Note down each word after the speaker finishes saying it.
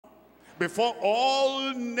before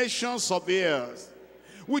all nations of the earth,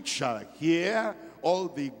 which shall hear all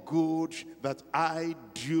the good that I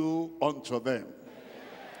do unto them.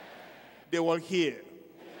 They will hear.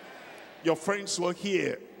 Your friends will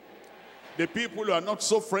hear. The people who are not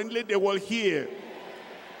so friendly, they will hear.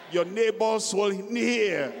 Your neighbors will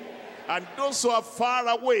hear. And those who are far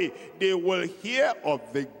away, they will hear of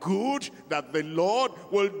the good that the Lord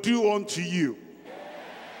will do unto you.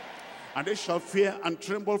 And they shall fear and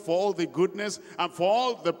tremble for all the goodness and for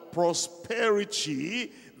all the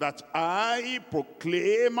prosperity that I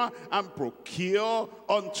proclaim and procure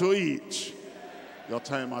unto it. Your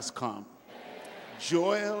time has come.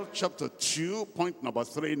 Joel chapter 2, point number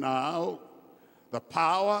 3 now. The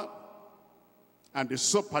power and the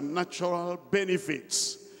supernatural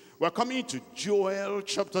benefits. We're coming to Joel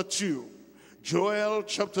chapter 2. Joel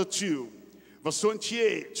chapter 2, verse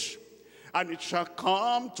 28. And it shall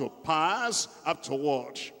come to pass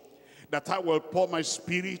afterward that I will pour my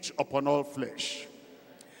spirit upon all flesh.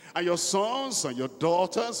 And your sons and your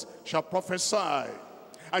daughters shall prophesy.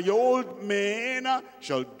 And your old men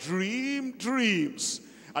shall dream dreams.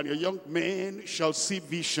 And your young men shall see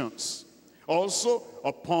visions. Also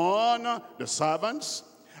upon the servants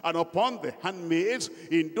and upon the handmaids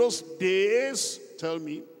in those days, tell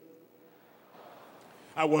me,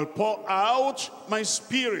 I will pour out my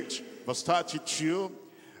spirit. Verse 32,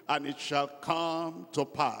 and it shall come to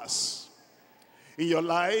pass. In your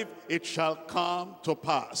life, it shall come to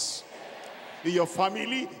pass. In your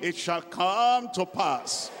family, it shall come to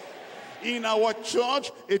pass. In our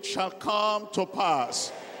church, it shall come to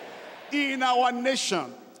pass. In our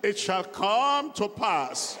nation, it shall come to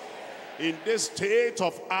pass. In this state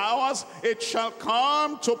of ours, it shall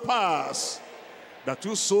come to pass. That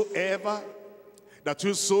whosoever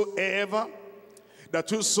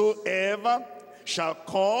shall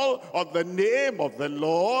call on the name of the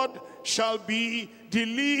Lord shall be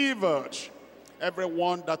delivered.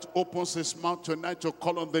 Everyone that opens his mouth tonight to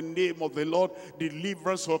call on the name of the Lord,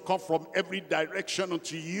 deliverance will come from every direction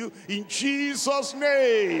unto you in Jesus'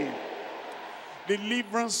 name.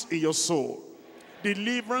 Deliverance in your soul,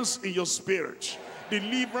 deliverance in your spirit,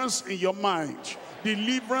 deliverance in your mind,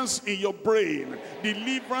 deliverance in your brain,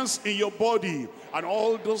 deliverance in your body, and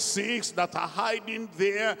all those things that are hiding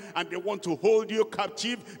there and they want to hold you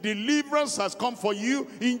captive. Deliverance has come for you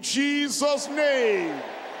in Jesus' name.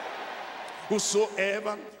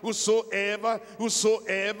 Whosoever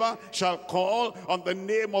shall call on the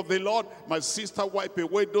name of the Lord, my sister, wipe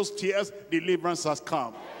away those tears. Deliverance has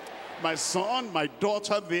come. My son, my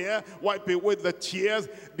daughter there, wipe away the tears.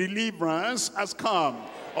 Deliverance has come.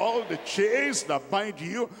 All the chains that bind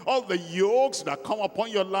you, all the yokes that come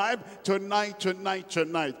upon your life, tonight,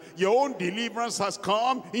 your own deliverance has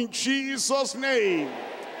come in Jesus' name.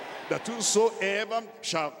 That whosoever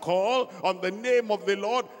shall call on the name of the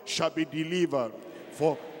Lord shall be delivered.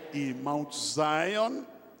 For in Mount Zion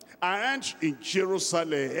and in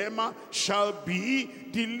Jerusalem shall be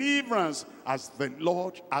deliverance, as the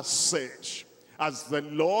Lord has said. As the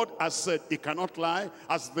Lord has said, he cannot lie.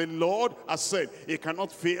 As the Lord has said, he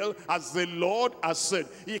cannot fail. As the Lord has said,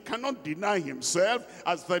 he cannot deny himself.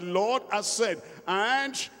 As the Lord has said,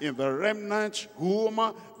 and in the remnant whom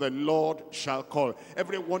the Lord shall call.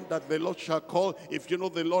 Everyone that the Lord shall call, if you know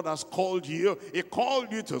the Lord has called you, he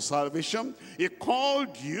called you to salvation. He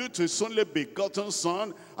called you to his only begotten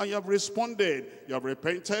Son, and you have responded. You have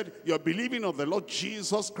repented. You are believing on the Lord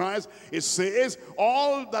Jesus Christ. It says,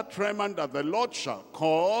 all that remnant that the Lord shall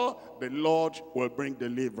call, the Lord will bring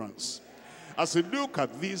deliverance. As we look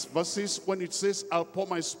at these verses, when it says, I'll pour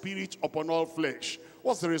my spirit upon all flesh,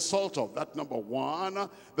 what's the result of that? Number one,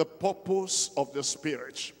 the purpose of the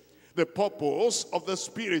Spirit. The purpose of the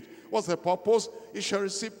Spirit. What's the purpose? You shall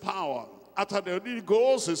receive power. After the Holy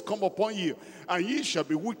Ghost is come upon you, and ye shall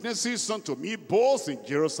be witnesses unto me, both in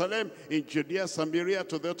Jerusalem, in Judea, Samaria,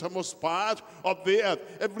 to the uttermost part of the earth.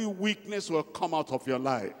 Every weakness will come out of your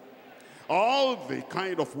life. All the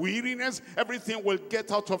kind of weariness, everything will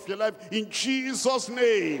get out of your life in Jesus'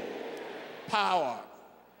 name. Power.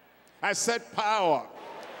 I said power.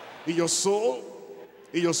 In your soul,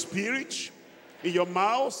 in your spirit, in your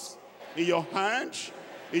mouth, in your hand,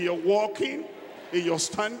 in your walking, in your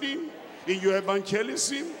standing, in your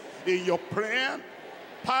evangelism, in your prayer.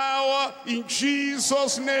 Power in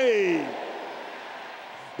Jesus' name.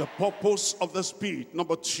 The purpose of the Spirit.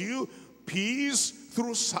 Number two, peace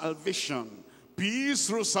through salvation. Peace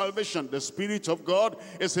through salvation. The Spirit of God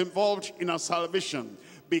is involved in our salvation.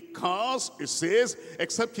 Because it says,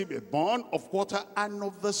 except ye be born of water and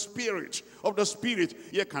of the Spirit. Of the Spirit,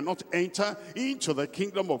 ye cannot enter into the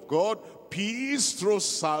kingdom of God. peace through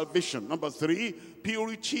salvation. Number 3,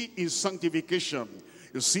 purity in sanctification.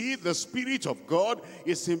 You see, the Spirit of God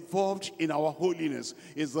is involved in our holiness.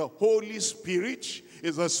 It's the Holy Spirit.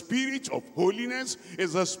 It's the Spirit of holiness.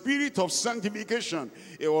 It's the Spirit of sanctification.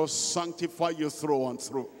 It will sanctify you through and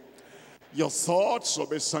through. Your thoughts will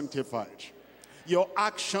be sanctified. Your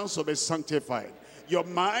actions will be sanctified. Your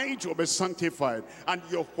mind will be sanctified. And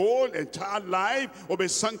your whole entire life will be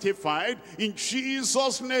sanctified in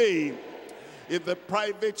Jesus' name. In the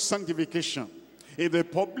private sanctification, in the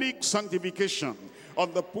public sanctification,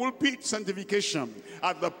 on the pulpit sanctification,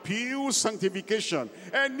 at the pew sanctification,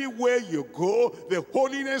 anywhere you go, the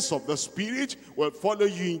holiness of the Spirit will follow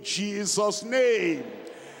you in Jesus' name.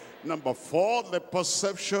 Number 4, the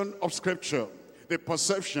perception of Scripture. The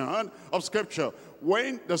perception of Scripture.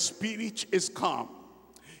 When the Spirit is calm,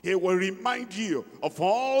 He will remind you of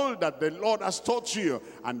all that the Lord has taught you.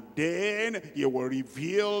 And then He will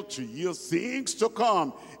reveal to you things to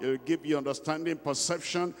come. He will give you understanding,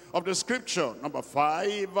 perception of the Scripture. Number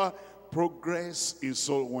 5, progress in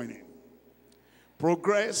soul winning.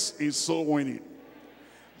 Progress in soul winning.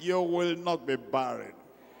 You will not be barren.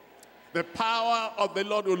 The power of the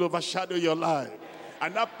Lord will overshadow your life.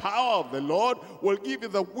 And that power of the Lord will give you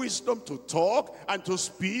the wisdom to talk and to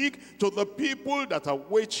speak to the people that are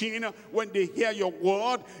waiting. When they hear your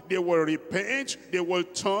word, they will repent, they will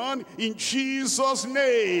turn in Jesus'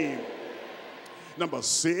 name. Number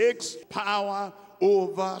 6, power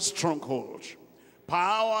over stronghold.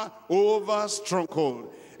 Power over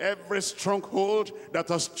stronghold. Every stronghold that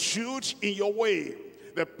has stood in your way,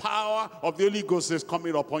 the power of the Holy Ghost is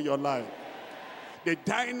coming upon your life. The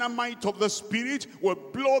dynamite of the Spirit will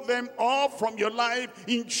blow them off from your life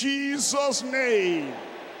in Jesus' name.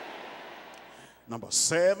 Number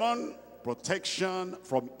 7, protection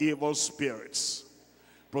from evil spirits.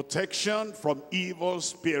 Protection from evil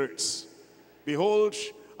spirits. Behold,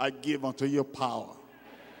 I give unto you power.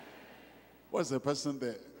 What's the person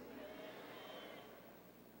there?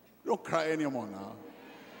 Don't cry anymore now.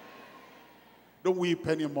 Don't weep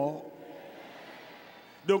anymore.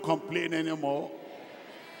 Don't complain anymore.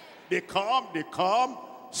 They come,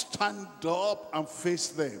 stand up and face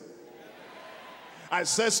them. I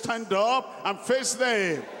said stand up and face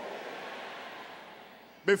them.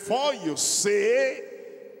 Before you say,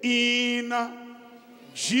 in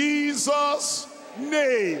Jesus'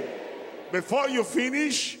 name, before you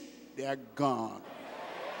finish, they are gone.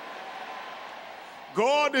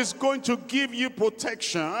 God is going to give you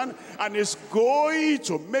protection and is going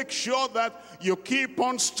to make sure that you keep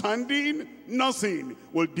on standing. Nothing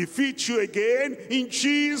will defeat you again in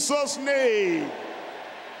Jesus' name.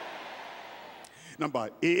 Number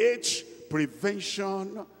 8,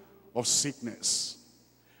 prevention of sickness.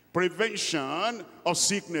 Prevention of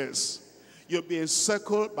sickness. You'll be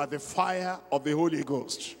encircled by the fire of the Holy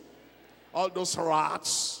Ghost. All those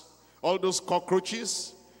rats, all those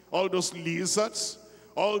cockroaches, all those lizards,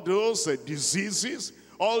 all those diseases,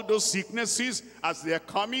 all those sicknesses, as they are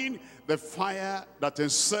coming, the fire that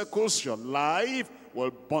encircles your life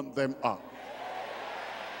will burn them up.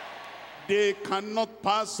 They cannot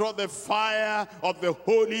pass through the fire of the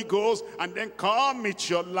Holy Ghost and then come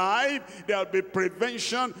into your life. There will be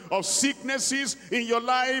prevention of sicknesses in your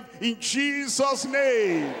life in Jesus'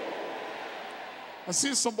 name. I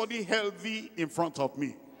see somebody healthy in front of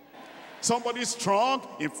me. Somebody strong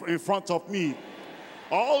in front of me.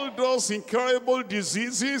 All those incurable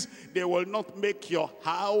diseases, they will not make your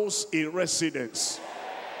house a residence.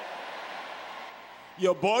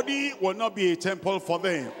 Your body will not be a temple for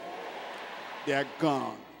them. They are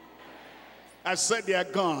gone. I said they are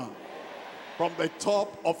gone. From the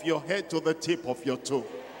top of your head to the tip of your toe.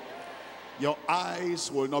 Your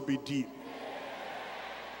eyes will not be dim.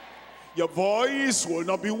 Your voice will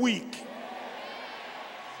not be weak.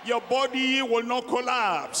 Your body will not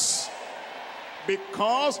collapse.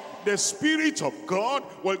 Because the Spirit of God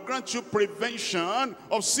will grant you prevention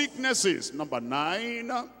of sicknesses. Number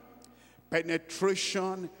 9,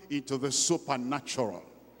 penetration into the supernatural.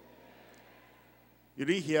 You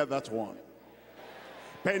didn't hear that one.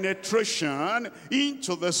 Penetration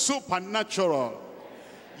into the supernatural.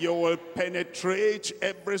 You will penetrate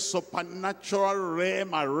every supernatural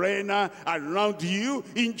realm, arena around you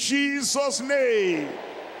in Jesus' name.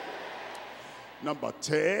 Number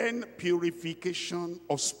 10, purification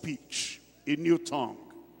of speech. A new tongue,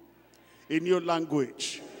 a new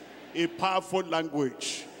language, a powerful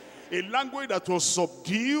language. A language that will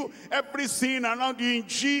subdue everything around you in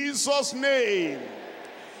Jesus' name.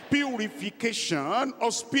 Purification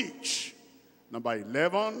of speech. Number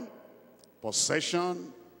 11,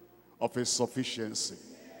 possession of his sufficiency.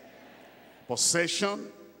 Possession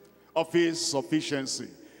of his sufficiency.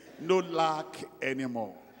 No lack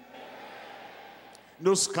anymore.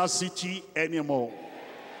 No scarcity anymore.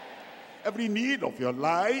 Every need of your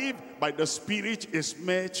life by the Spirit is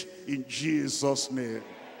met in Jesus' name.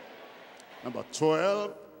 Number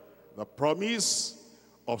 12, the promise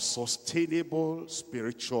of sustainable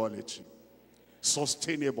spirituality.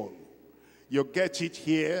 Sustainable. You get it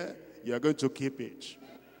here, you're going to keep it.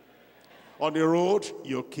 On the road,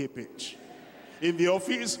 you'll keep it. In the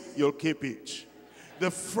office, you'll keep it. The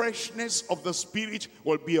freshness of the Spirit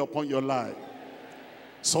will be upon your life.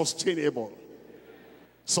 Sustainable.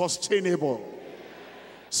 Sustainable.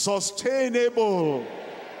 Sustainable.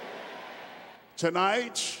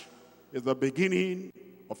 Tonight is the beginning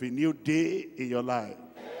of a new day in your life.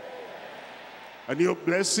 A new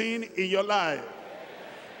blessing in your life.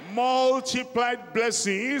 Multiplied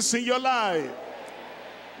blessings in your life.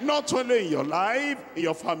 Not only in your life, in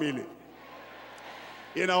your family.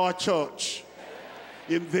 In our church.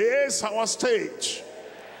 In this, our state.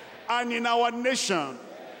 And in our nation.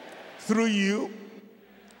 Through you.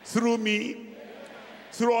 Through me.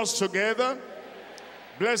 Through us together.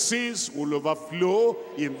 Blessings will overflow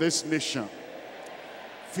in this nation.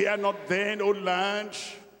 Fear not then, O land.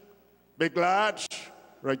 Be glad,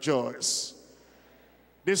 rejoice.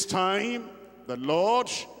 This time, the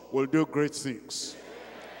Lord will do great things.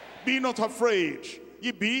 Be not afraid,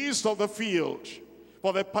 ye beasts of the field,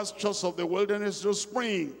 for the pastures of the wilderness do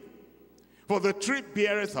spring. For the tree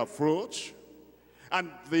beareth her fruit,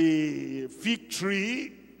 and the fig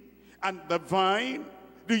tree and the vine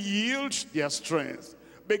do yield their strength.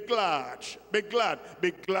 Be glad, be glad,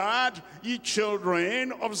 be glad, ye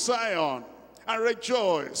children of Zion, and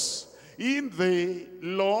rejoice in the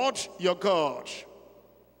Lord your God.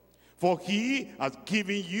 For he has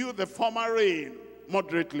given you the former rain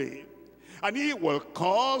moderately, and he will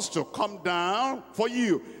cause to come down for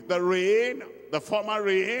you the rain, the former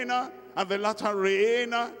rain, and the latter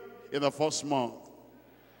rain in the first month.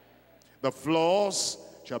 The floors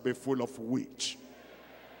shall be full of wheat.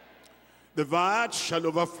 The vat shall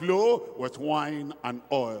overflow with wine and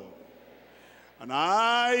oil. And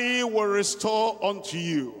I will restore unto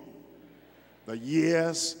you the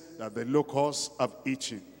years that the locusts have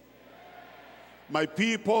eaten. My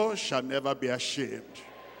people shall never be ashamed.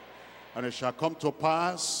 And it shall come to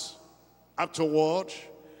pass afterward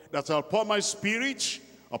that I'll pour my spirit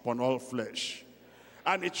upon all flesh.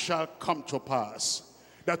 And it shall come to pass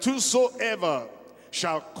that whosoever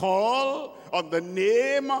shall call on the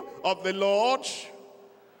name of the Lord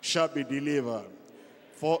shall be delivered.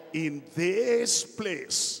 For in this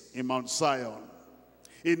place, in Mount Zion,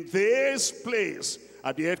 in this place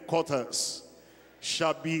at the headquarters,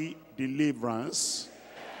 shall be deliverance,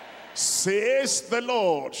 says the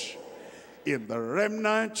Lord, in the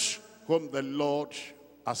remnant whom the Lord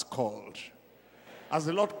has called. Has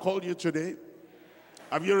the Lord called you today?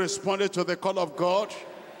 Have you responded to the call of God?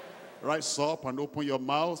 Rise up and open your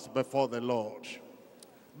mouth before the Lord.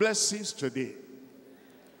 Blessings today.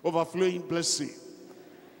 Overflowing blessing.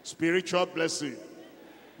 Spiritual blessing.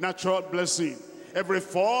 Natural blessing. Every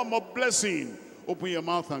form of blessing. Open your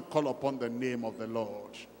mouth and call upon the name of the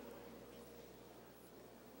Lord.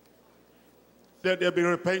 Let there be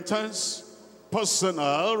repentance.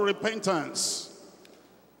 Personal repentance.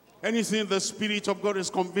 Anything the Spirit of God is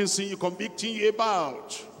convincing you, convicting you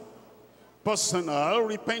about. Personal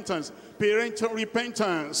repentance. Parental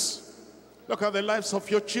repentance. Look at the lives of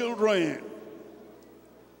your children.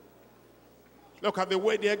 Look at the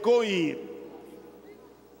way they're going.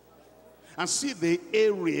 And see the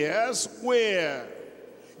areas where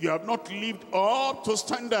you have not lived up to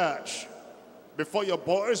standard. Before your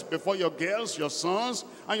boys, before your girls, your sons,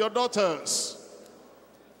 and your daughters.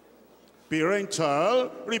 Parental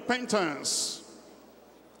repentance.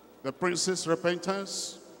 The prince's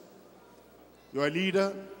repentance. You are a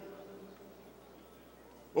leader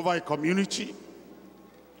over a community.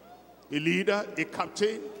 A leader, a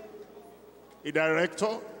captain, a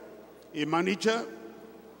director, a manager.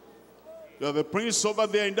 You are the prince over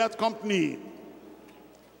there in that company.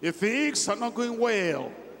 If things are not going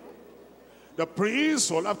well, the prince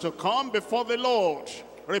will have to come before the Lord.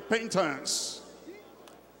 Repentance.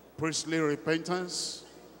 Priestly repentance.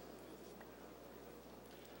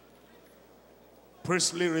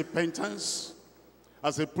 Priestly repentance.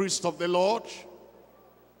 As a priest of the Lord.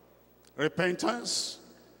 Repentance.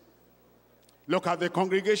 Look at the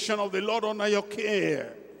congregation of the Lord under your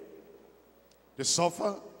care. They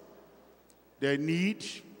suffer. They need.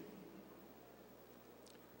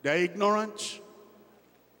 They're ignorant.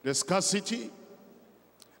 There's scarcity.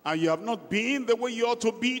 And you have not been the way you ought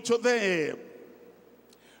to be to them.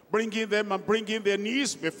 bringing them and bringing their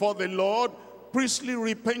knees before the Lord, priestly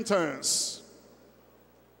repentance.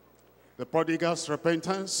 The prodigal's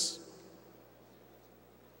repentance.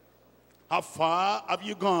 How far have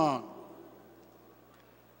you gone?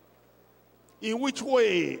 In which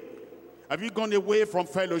way have you gone away from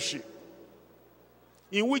fellowship?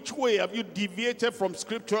 In which way have you deviated from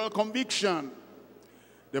scriptural conviction?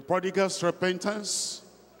 The prodigal's repentance.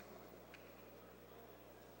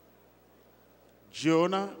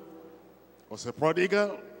 Jonah was a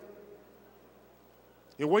prodigal.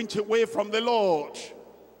 He went away from the Lord,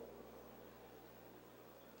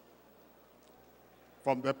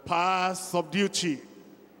 from the path of duty,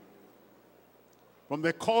 from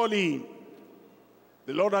the calling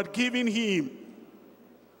the Lord had given him.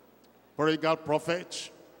 Prodigal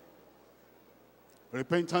prophet,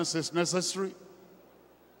 repentance is necessary.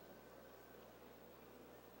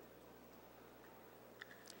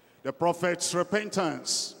 The prophet's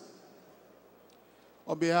repentance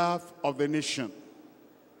on behalf of the nation,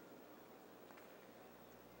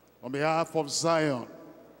 on behalf of Zion,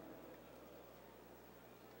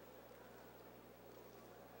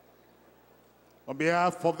 on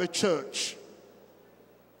behalf of the church,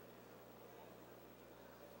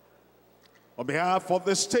 on behalf of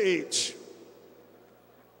the state,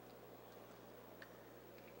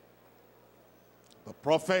 the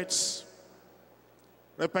prophets'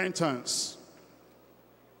 repentance,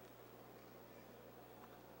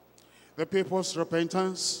 the people's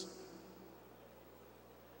repentance.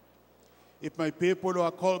 If my people who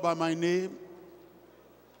are called by my name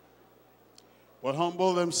will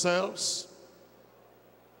humble themselves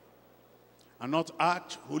and not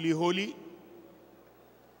act holy,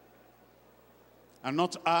 and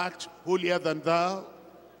not act holier than thou,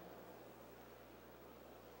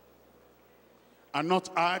 and not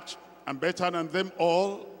act and better than them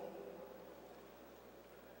all,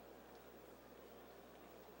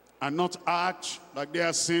 and not act like they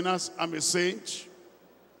are sinners, I'm a saint.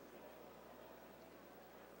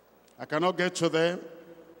 I cannot get to them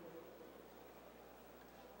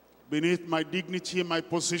beneath my dignity and my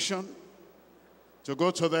position. To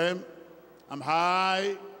go to them, I'm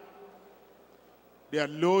high. They are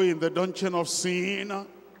low in the dungeon of sin.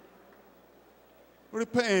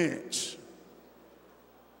 Repent.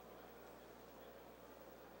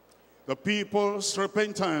 The people's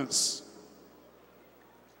repentance.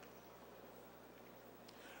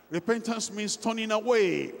 Repentance means turning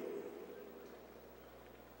away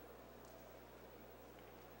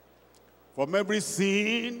from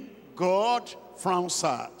everything God frowns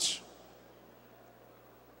at.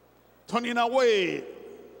 Turning away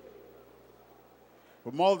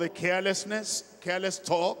from all the carelessness, careless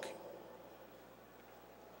talk,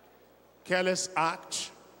 careless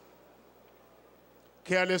act,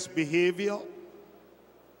 careless behavior,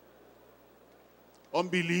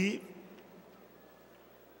 unbelief,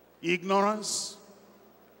 ignorance,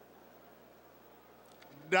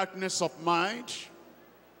 darkness of mind.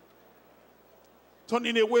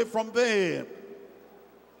 Turning away from them.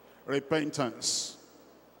 Repentance.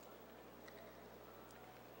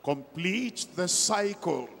 Complete the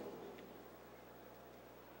cycle.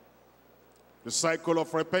 The cycle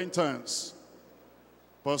of repentance.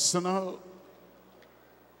 Personal,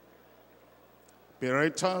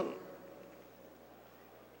 parental,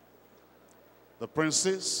 the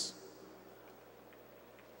princes,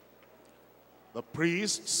 the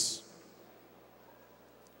priests,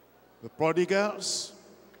 the prodigals,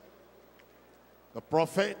 the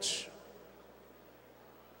prophet,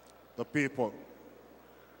 the people.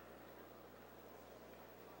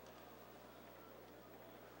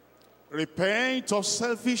 Repent of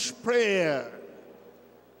selfish prayer.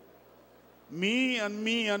 Me and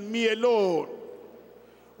me and me alone,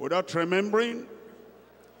 without remembering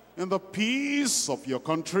in the peace of your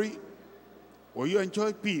country, will you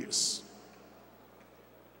enjoy peace?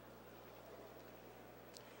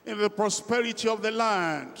 In the prosperity of the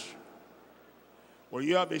land, will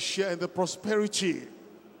you have a share in the prosperity?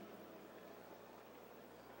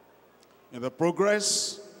 In the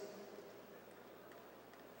progress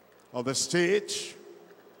of the state,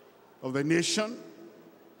 of the nation,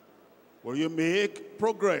 will you make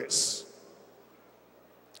progress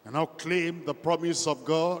and now claim the promise of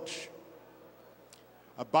God?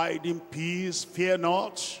 Abide in peace, fear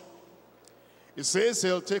not. It says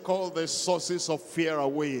he'll take all the sources of fear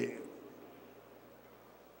away.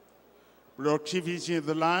 Productivity in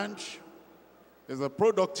the land is a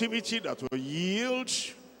productivity that will yield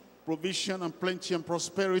provision and plenty and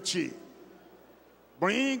prosperity.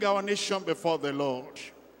 Bring our nation before the Lord.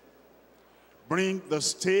 Bring the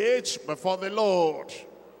state before the Lord.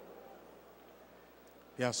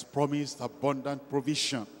 He has promised abundant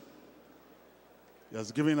provision. He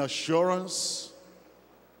has given assurance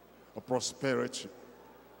of prosperity.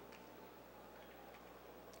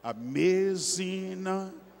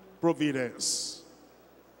 Amazing providence.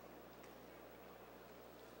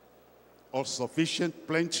 All sufficient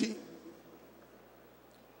plenty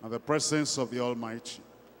and the presence of the Almighty.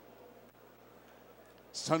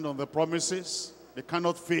 Stand on the promises. They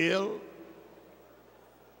cannot fail.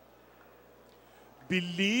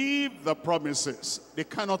 Believe the promises. They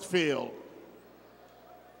cannot fail.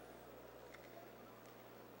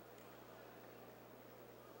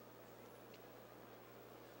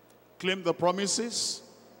 Claim the promises.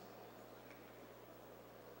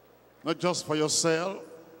 Not just for yourself.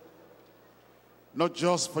 Not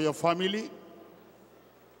just for your family.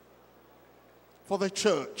 For the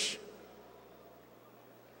church.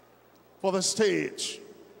 For the state.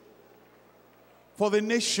 For the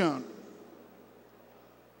nation.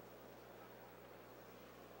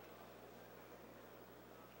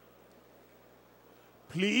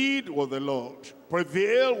 Plead with the Lord.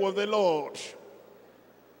 Prevail with the Lord.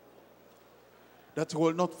 That he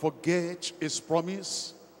will not forget his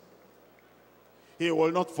promise. He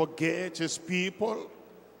will not forget his people.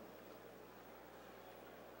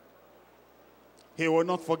 He will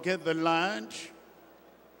not forget the land.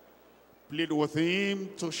 Plead with him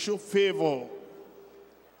to show favor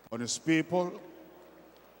on his people,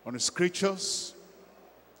 on his creatures,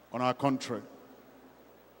 on our country.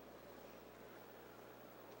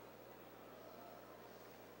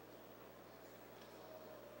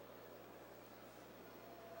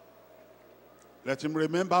 Let him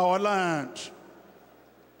remember our land.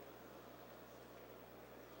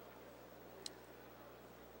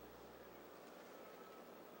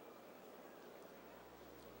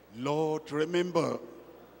 Lord, remember.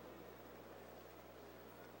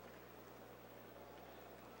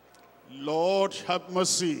 Lord, have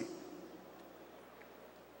mercy.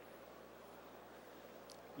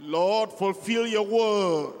 Lord, fulfill your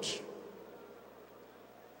word.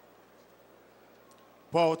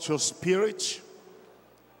 Pour out your spirit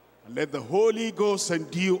and let the Holy Ghost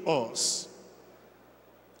endue us,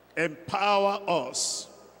 empower us.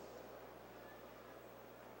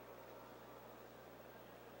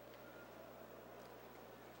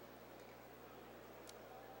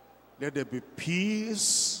 Let there be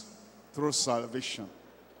peace through salvation.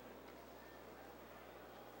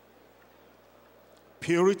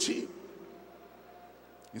 Purity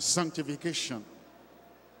in sanctification.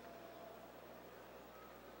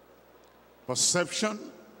 Perception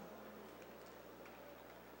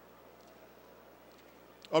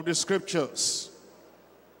of the scriptures.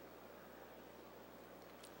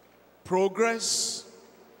 Progress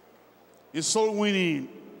in soul winning.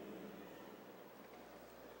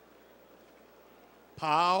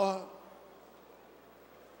 Power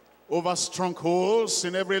over strongholds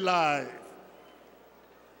in every life.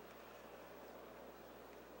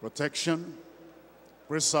 Protection,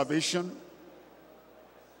 preservation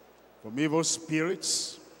from evil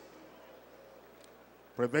spirits,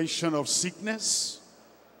 prevention of sickness,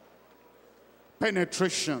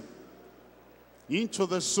 penetration into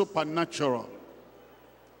the supernatural,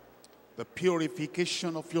 the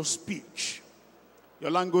purification of your speech, your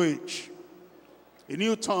language, a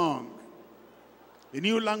new tongue, a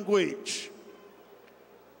new language,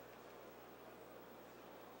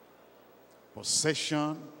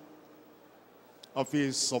 possession of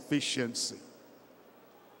his sufficiency.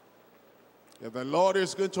 If the Lord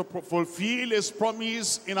is going to fulfill his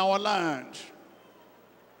promise in our land,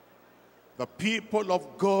 the people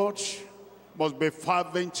of God must be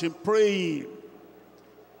fervent in praying,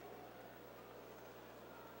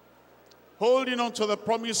 holding on to the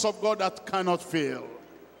promise of God that cannot fail.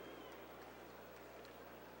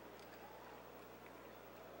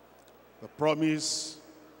 The promise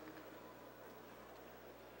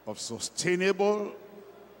of sustainable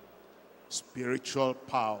spiritual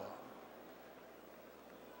power.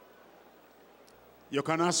 You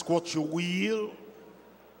can ask what you will,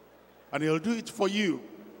 and he'll do it for you.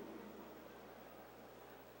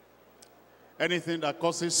 Anything that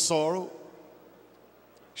causes sorrow,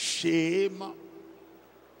 shame,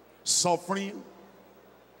 suffering,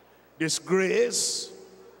 disgrace,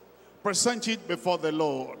 present it before the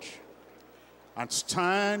Lord and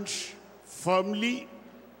stand firmly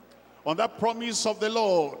on that promise of the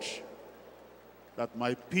Lord that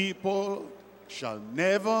my people shall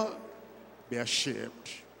never be ashamed.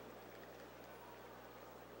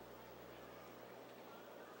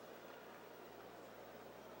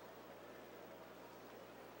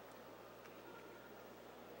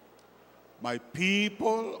 My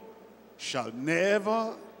people shall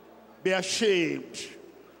never be ashamed.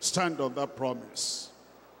 Stand on that promise.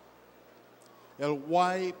 He'll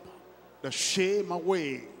wipe the shame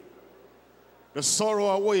away, the sorrow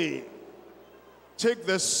away, take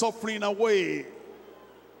the suffering away,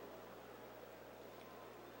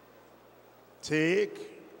 take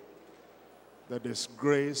the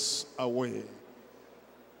disgrace away.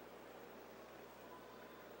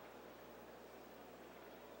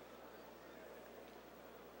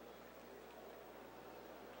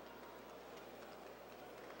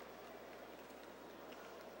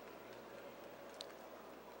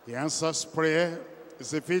 He answers prayer.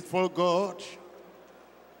 He's a faithful God.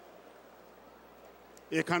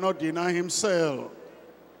 He cannot deny himself.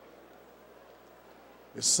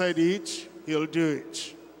 He said it, he'll do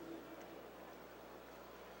it.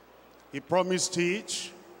 He promised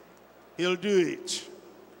it, he'll do it.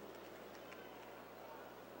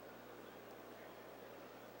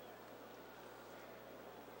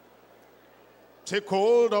 Take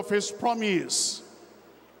hold of his promise.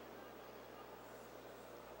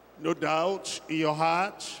 No doubt in your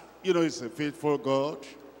heart, you know he's a faithful God.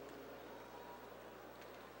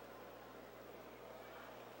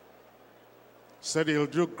 Said he'll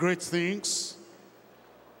do great things.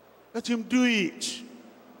 Let him do it.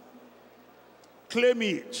 Claim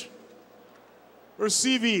it.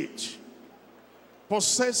 Receive it.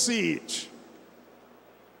 Possess it.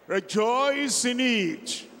 Rejoice in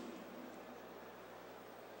it.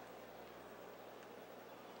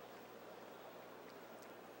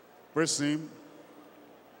 Praise him.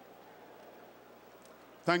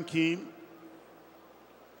 Thank him.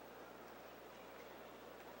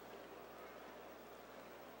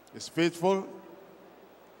 He's faithful.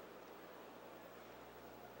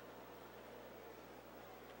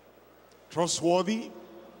 Trustworthy.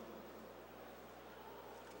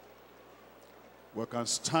 We can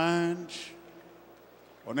stand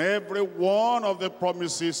on every one of the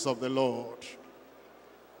promises of the Lord.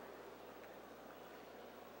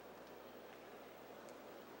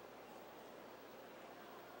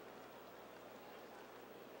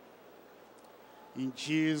 In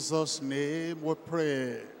Jesus' name we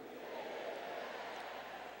pray.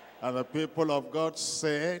 And the people of God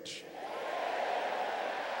said,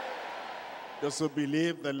 those who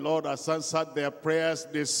believe the Lord has answered their prayers,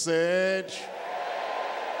 they said,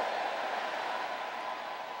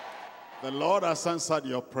 the Lord has answered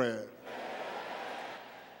your prayer.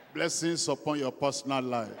 Blessings upon your personal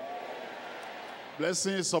life.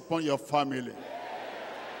 Blessings upon your family.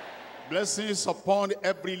 Blessings upon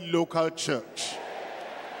every local church.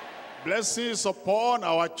 Blessings upon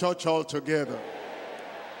our church altogether.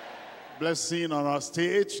 Blessing on our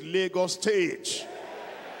state, Lagos State.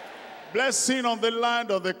 Blessing on the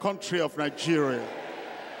land of the country of Nigeria.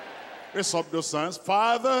 Raise up those hands.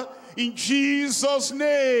 Father, in Jesus'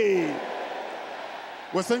 name,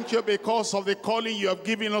 we thank you because of the calling you have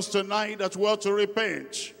given us tonight that we are to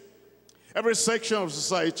repent. Every section of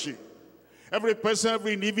society, every person,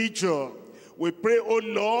 every individual, we pray, oh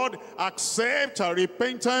Lord, accept our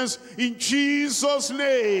repentance in Jesus'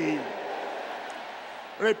 name.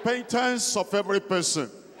 Repentance of every person,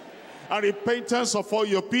 and repentance of all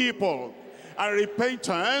your people, and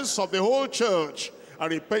repentance of the whole church,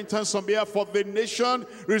 and repentance on behalf of the nation.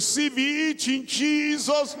 Receive it in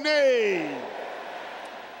Jesus' name.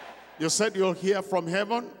 You said you'll hear from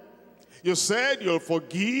heaven. You said you'll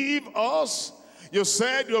forgive us. You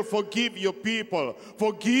said you'll forgive your people.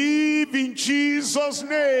 Forgive in Jesus'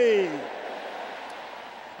 name.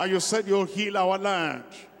 And you said you'll heal our land.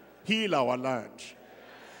 Heal our land.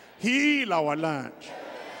 Heal our land.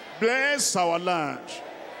 Bless our land.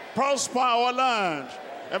 Prosper our land.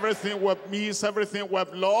 Everything we've missed, everything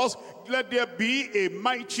we've lost, let there be a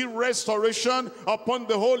mighty restoration upon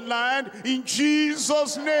the whole land in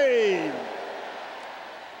Jesus' name.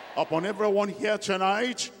 Upon everyone here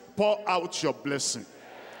tonight, pour out your blessing.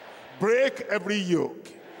 Break every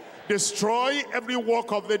yoke. Destroy every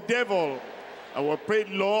work of the devil. I will pray,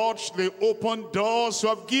 Lord, the open doors you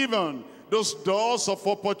have given, those doors of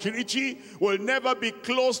opportunity will never be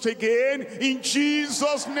closed again in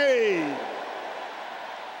Jesus' name.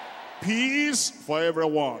 Peace for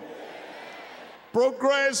everyone.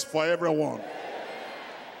 Progress for everyone.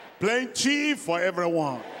 Plenty for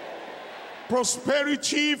everyone.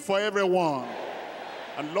 Prosperity for everyone.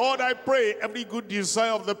 And Lord, I pray every good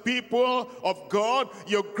desire of the people of God,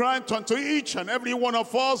 you grant unto each and every one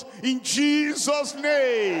of us in Jesus'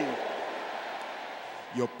 name.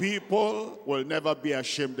 Your people will never be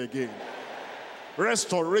ashamed again.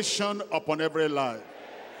 Restoration upon every life.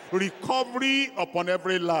 Recovery upon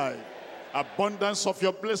every life. Abundance of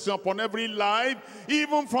your blessing upon every life,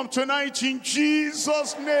 even from tonight in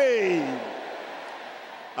Jesus' name.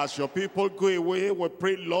 As your people go away, we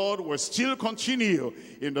pray, Lord, will still continue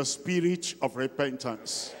in the spirit of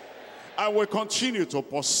repentance. I will continue to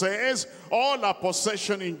possess all our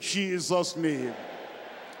possession in Jesus' name.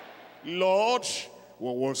 Lord,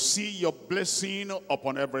 we will see your blessing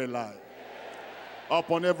upon every life,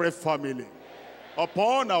 upon every family,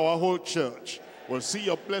 upon our whole church. We'll see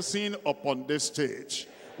your blessing upon this stage.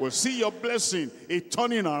 We'll see your blessing, a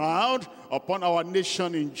turning around upon our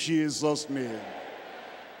nation in Jesus' name.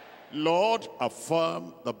 Lord,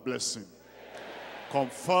 affirm the blessing.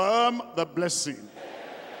 Confirm the blessing.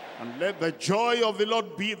 And let the joy of the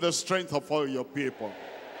Lord be the strength of all your people.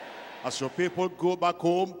 As your people go back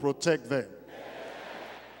home, protect them.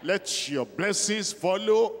 Let your blessings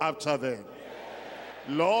follow after them.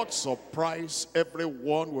 Lord, surprise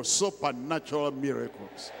everyone with supernatural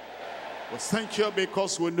miracles. We thank you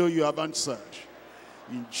because we know you have answered.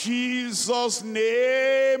 In Jesus'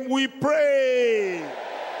 name we pray.